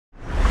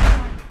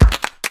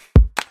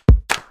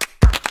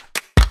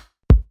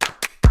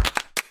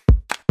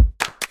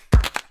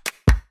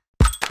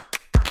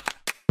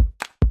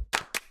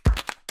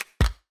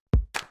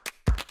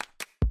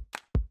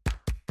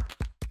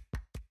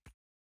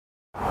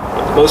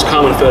Most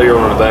common failure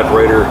on an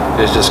evaporator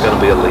is just going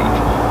to be a leak.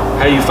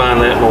 How you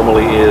find that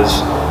normally is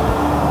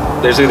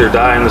there's either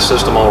dye in the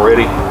system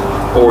already,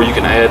 or you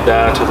can add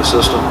dye to the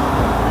system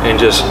and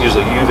just use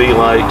a UV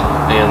light,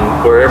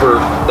 and wherever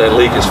that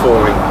leak is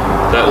forming,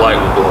 that light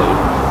will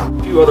glow.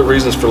 A few other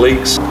reasons for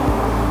leaks.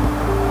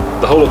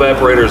 The whole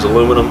evaporator is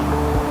aluminum.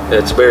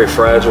 It's very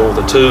fragile.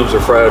 The tubes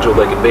are fragile.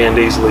 They can bend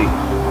easily.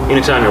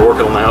 Anytime you're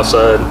working on the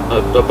outside,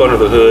 up under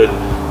the hood,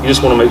 you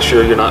just want to make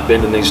sure you're not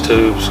bending these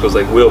tubes because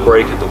they will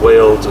break at the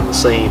welds and the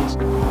seams.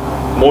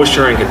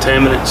 Moisture and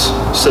contaminants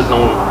sitting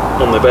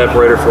on the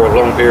evaporator for a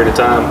long period of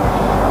time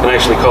can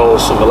actually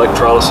cause some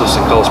electrolysis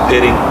and cause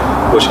pitting,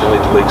 which can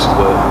lead to leaks as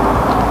well.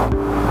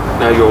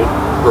 Now you'll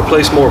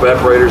replace more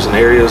evaporators in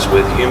areas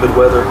with humid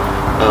weather.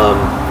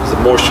 The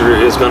moisture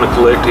is going to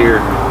collect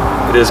here.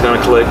 It is going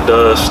to collect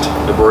dust,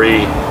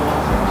 debris.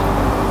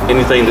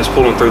 Anything that's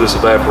pulling through this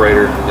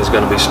evaporator is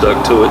going to be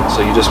stuck to it.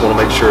 So you just want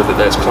to make sure that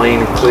that's clean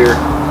and clear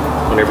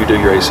whenever you do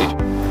your AC.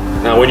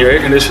 Now when your air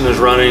conditioner is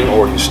running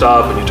or you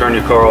stop and you turn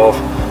your car off,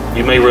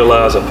 you may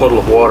realize a puddle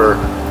of water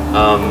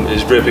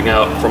is dripping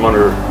out from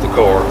under the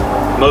car.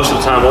 Most of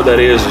the time what that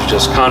is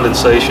just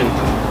condensation,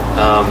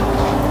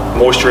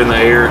 moisture in the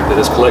air that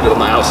is collected on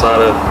the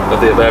outside of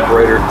the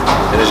evaporator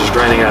and is just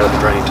draining out of the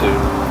drain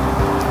tube.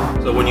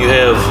 So when you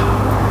have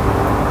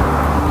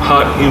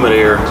hot, humid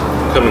air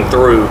coming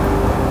through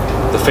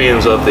the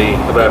fins of the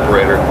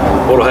evaporator,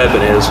 what will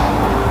happen is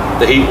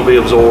the heat will be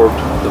absorbed,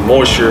 the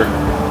moisture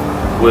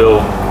will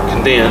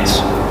condense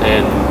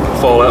and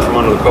fall out from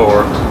under the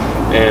car,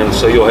 and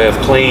so you'll have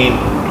clean,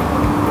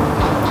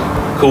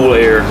 cool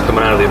air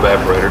coming out of the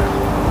evaporator.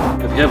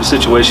 If you have a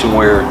situation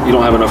where you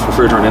don't have enough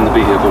refrigerant in the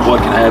vehicle,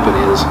 what can happen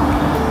is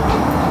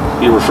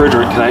your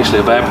refrigerant can actually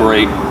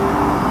evaporate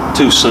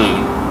too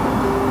soon.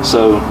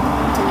 So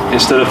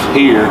instead of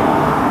here,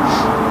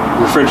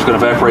 the refrigerant's going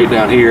to evaporate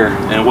down here,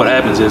 and what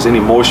happens is any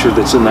moisture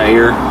that's in the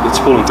air that's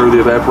pulling through the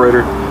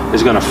evaporator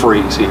is going to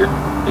freeze here,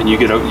 and you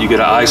get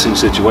an icing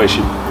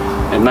situation,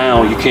 and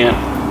now you can't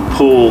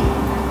pull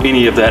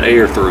any of that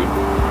air through.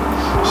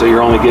 So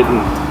you're only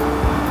getting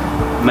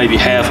maybe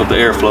half of the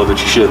airflow that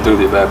you should through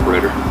the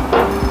evaporator.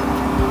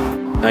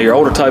 Now your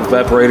older type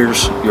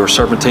evaporators, your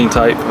serpentine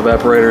type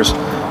evaporators,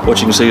 what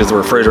you can see is the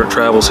refrigerant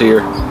travels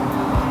here,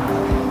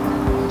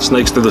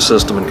 snakes through the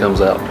system and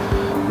comes out.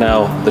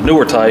 Now the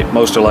newer type,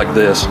 most are like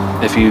this.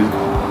 If you've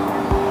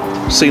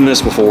seen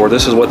this before,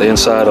 this is what the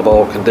inside of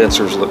all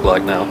condensers look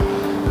like now.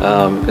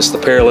 It's the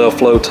parallel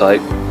flow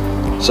type.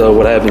 So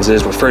what happens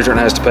is refrigerant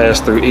has to pass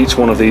through each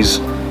one of these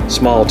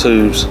small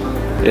tubes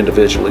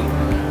individually.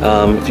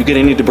 If you get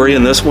any debris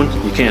in this one,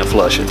 you can't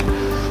flush it.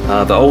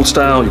 The old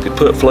style, you could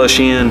put flush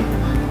in,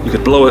 you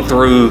could blow it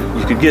through,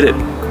 you could get it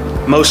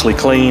mostly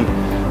clean.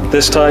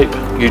 This type,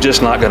 you're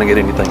just not going to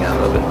get anything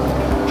out of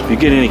it. If you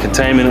get any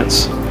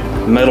contaminants,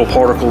 metal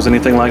particles,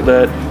 anything like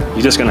that,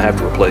 you're just going to have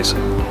to replace it.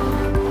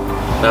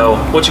 Now,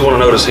 what you want to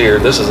notice here,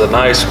 this is a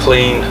nice,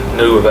 clean,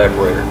 new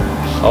evaporator.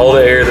 All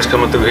the air that's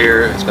coming through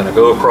here, it's going to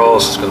go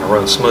across, it's going to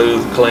run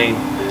smooth, clean.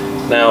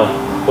 Now,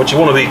 what you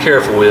want to be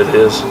careful with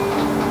is,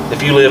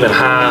 if you live in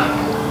high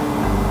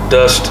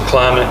dust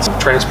climates,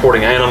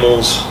 transporting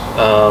animals,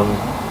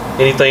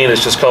 anything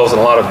that's just causing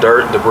a lot of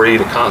dirt and debris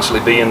to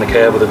constantly be in the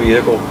cab of the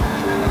vehicle,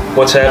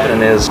 what's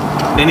happening is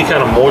any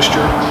kind of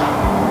moisture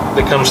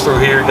that comes through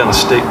here is going to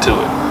stick to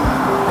it.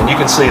 And you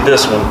can see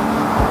this one,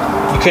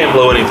 you can't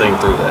blow anything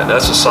through that.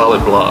 That's a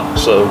solid block.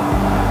 So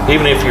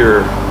even if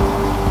your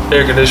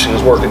air conditioning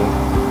is working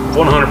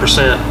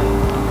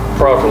 100%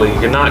 properly,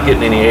 you're not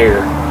getting any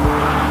air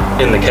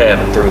in the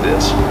cabin through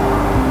this.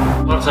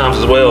 A lot of times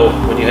as well,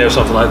 when you have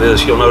something like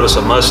this, you'll notice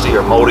a musty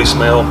or moldy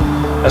smell.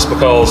 That's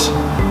because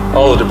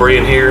all the debris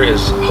in here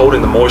is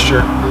holding the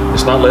moisture.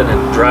 It's not letting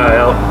it dry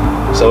out,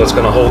 so it's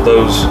going to hold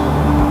those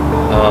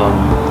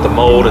the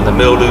mold and the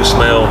mildew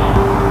smell,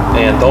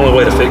 and the only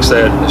way to fix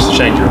that is to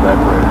change your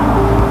evaporator.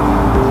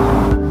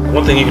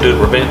 One thing you can do to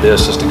prevent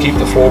this is to keep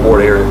the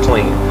floorboard area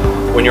clean.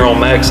 When you're on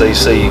max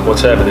AC,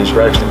 what's happening is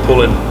you're actually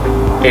pulling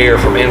air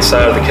from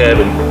inside of the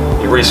cabin,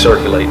 you're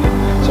recirculating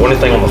it. So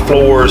anything on the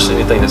floors,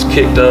 anything that's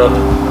kicked up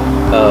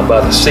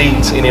by the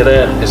seats, any of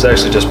that is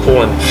actually just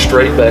pulling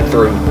straight back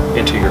through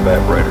into your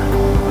evaporator.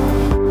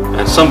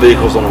 And some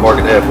vehicles on the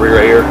market have rear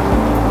air.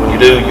 When you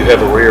do, you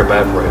have a rear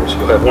evaporator. So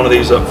you'll have one of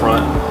these up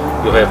front,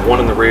 you'll have one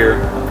in the rear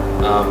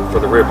for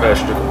the rear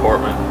passenger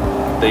compartment.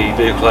 The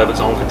vehicle will have its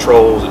own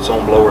controls, its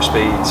own blower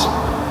speeds.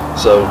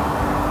 So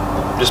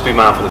just be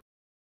mindful.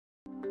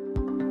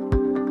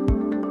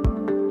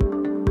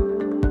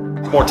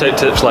 For more tech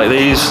tips like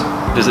these,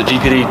 visit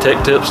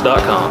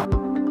gpdtechtips.com.